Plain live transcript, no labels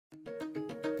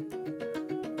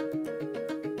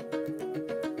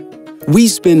We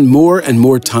spend more and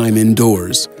more time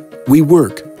indoors. We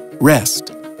work,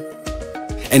 rest.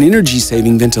 An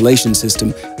energy-saving ventilation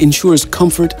system ensures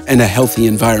comfort and a healthy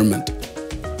environment.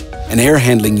 An air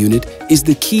handling unit is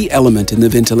the key element in the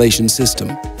ventilation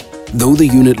system. Though the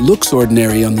unit looks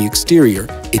ordinary on the exterior,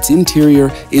 its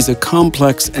interior is a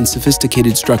complex and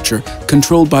sophisticated structure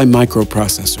controlled by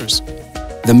microprocessors.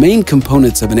 The main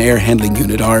components of an air handling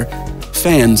unit are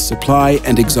fans supply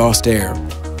and exhaust air.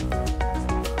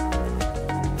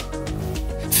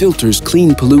 Filters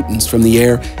clean pollutants from the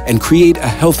air and create a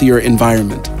healthier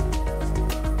environment.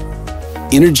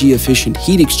 Energy-efficient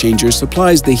heat exchanger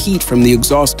supplies the heat from the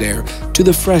exhaust air to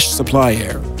the fresh supply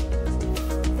air.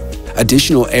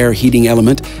 Additional air heating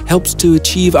element helps to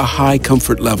achieve a high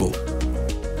comfort level.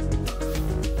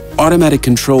 Automatic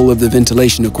control of the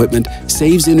ventilation equipment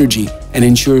saves energy and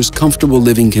ensures comfortable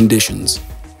living conditions.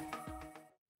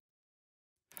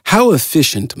 How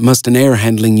efficient must an air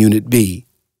handling unit be?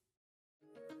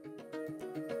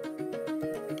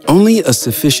 Only a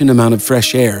sufficient amount of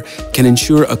fresh air can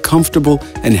ensure a comfortable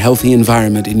and healthy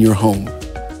environment in your home.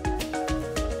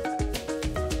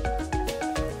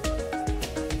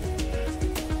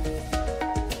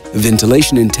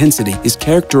 Ventilation intensity is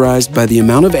characterized by the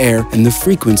amount of air and the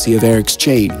frequency of air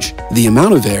exchange. The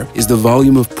amount of air is the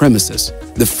volume of premises.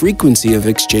 The frequency of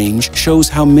exchange shows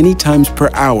how many times per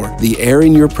hour the air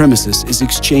in your premises is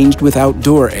exchanged with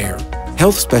outdoor air.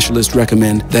 Health specialists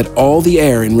recommend that all the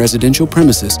air in residential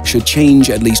premises should change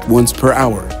at least once per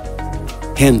hour.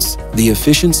 Hence, the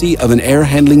efficiency of an air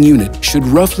handling unit should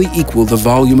roughly equal the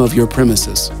volume of your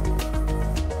premises.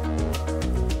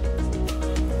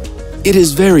 It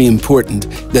is very important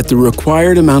that the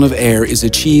required amount of air is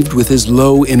achieved with as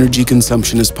low energy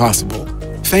consumption as possible.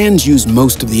 Fans use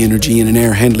most of the energy in an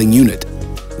air handling unit.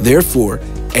 Therefore,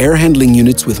 air handling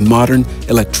units with modern,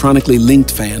 electronically linked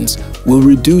fans will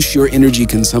reduce your energy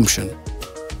consumption.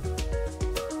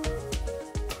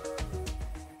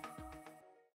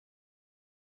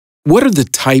 What are the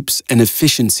types and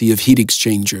efficiency of heat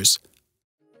exchangers?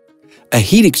 A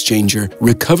heat exchanger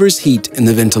recovers heat in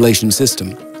the ventilation system.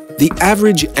 The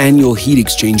average annual heat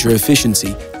exchanger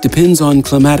efficiency depends on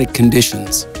climatic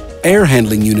conditions. Air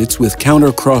handling units with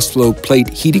counter cross-flow plate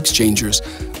heat exchangers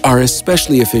are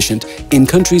especially efficient in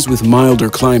countries with milder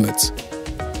climates.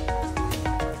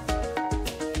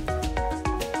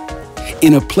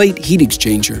 In a plate heat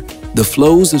exchanger, the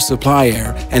flows of supply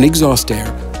air and exhaust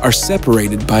air are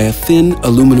separated by a thin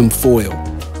aluminum foil.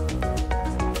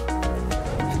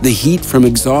 The heat from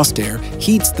exhaust air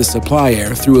heats the supply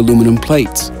air through aluminum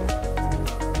plates.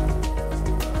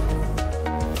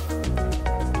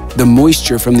 The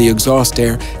moisture from the exhaust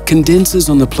air condenses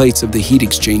on the plates of the heat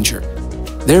exchanger.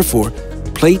 Therefore,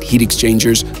 plate heat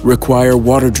exchangers require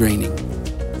water draining.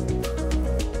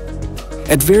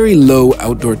 At very low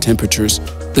outdoor temperatures,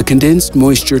 the condensed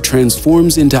moisture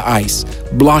transforms into ice,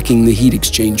 blocking the heat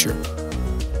exchanger.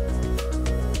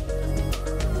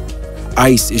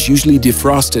 Ice is usually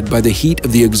defrosted by the heat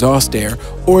of the exhaust air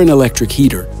or an electric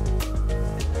heater.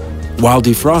 While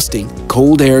defrosting,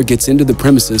 cold air gets into the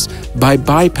premises by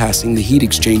bypassing the heat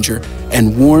exchanger,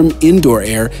 and warm indoor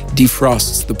air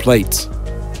defrosts the plates.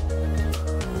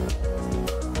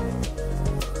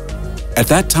 At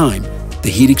that time, the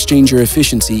heat exchanger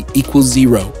efficiency equals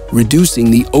 0,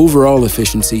 reducing the overall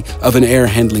efficiency of an air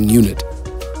handling unit.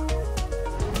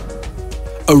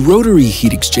 A rotary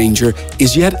heat exchanger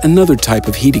is yet another type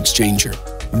of heat exchanger.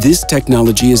 This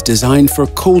technology is designed for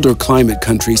colder climate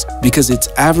countries because its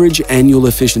average annual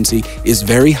efficiency is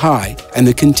very high and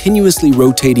the continuously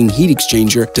rotating heat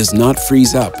exchanger does not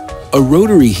freeze up. A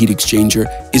rotary heat exchanger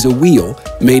is a wheel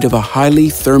made of a highly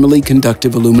thermally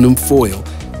conductive aluminum foil,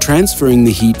 transferring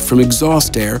the heat from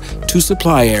exhaust air to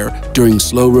supply air during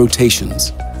slow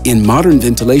rotations. In modern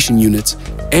ventilation units,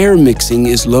 air mixing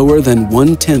is lower than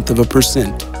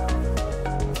 0.1%.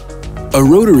 A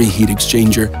rotary heat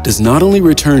exchanger does not only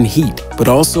return heat, but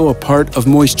also a part of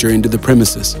moisture into the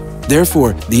premises.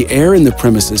 Therefore, the air in the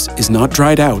premises is not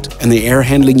dried out, and the air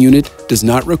handling unit does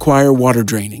not require water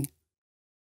draining.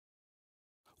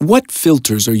 What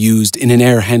filters are used in an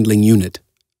air handling unit?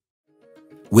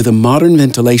 With a modern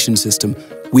ventilation system,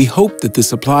 we hope that the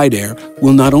supplied air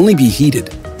will not only be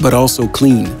heated, but also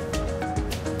clean.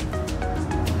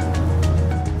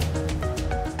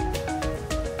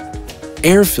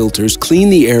 Air filters clean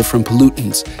the air from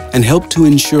pollutants and help to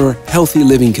ensure healthy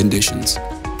living conditions.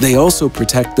 They also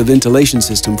protect the ventilation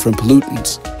system from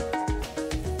pollutants.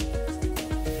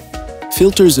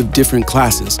 Filters of different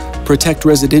classes protect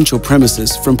residential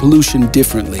premises from pollution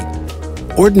differently.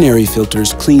 Ordinary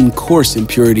filters clean coarse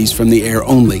impurities from the air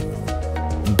only.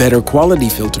 Better quality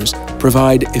filters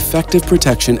provide effective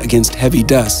protection against heavy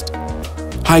dust.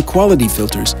 High-quality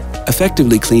filters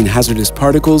effectively clean hazardous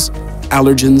particles,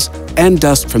 allergens, and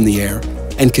dust from the air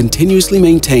and continuously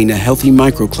maintain a healthy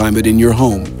microclimate in your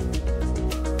home.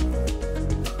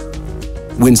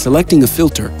 When selecting a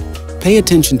filter, pay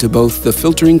attention to both the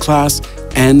filtering class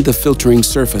and the filtering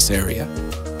surface area.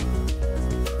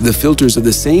 The filters of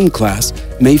the same class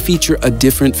may feature a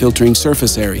different filtering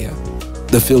surface area.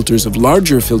 The filters of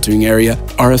larger filtering area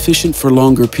are efficient for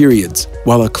longer periods,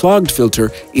 while a clogged filter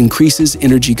increases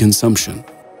energy consumption.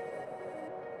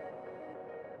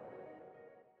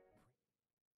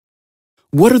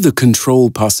 What are the control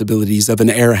possibilities of an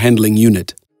air handling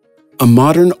unit? A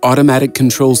modern automatic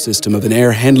control system of an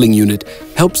air handling unit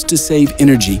helps to save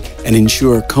energy and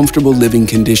ensure comfortable living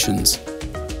conditions.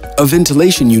 A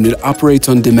ventilation unit operates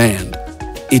on demand.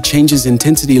 It changes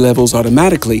intensity levels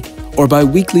automatically or by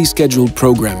weekly scheduled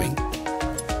programming.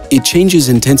 It changes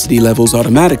intensity levels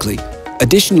automatically.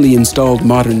 Additionally installed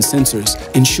modern sensors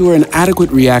ensure an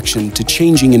adequate reaction to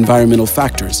changing environmental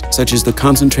factors, such as the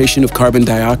concentration of carbon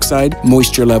dioxide,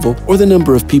 moisture level, or the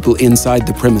number of people inside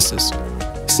the premises.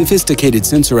 Sophisticated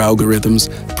sensor algorithms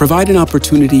provide an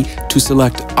opportunity to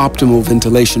select optimal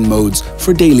ventilation modes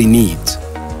for daily needs.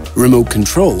 Remote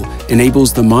control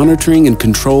enables the monitoring and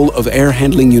control of air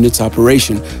handling units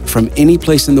operation from any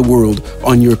place in the world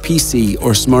on your PC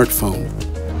or smartphone.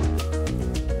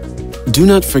 Do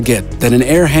not forget that an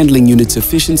air handling unit's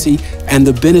efficiency and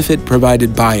the benefit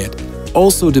provided by it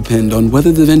also depend on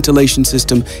whether the ventilation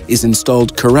system is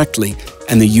installed correctly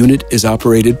and the unit is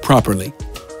operated properly.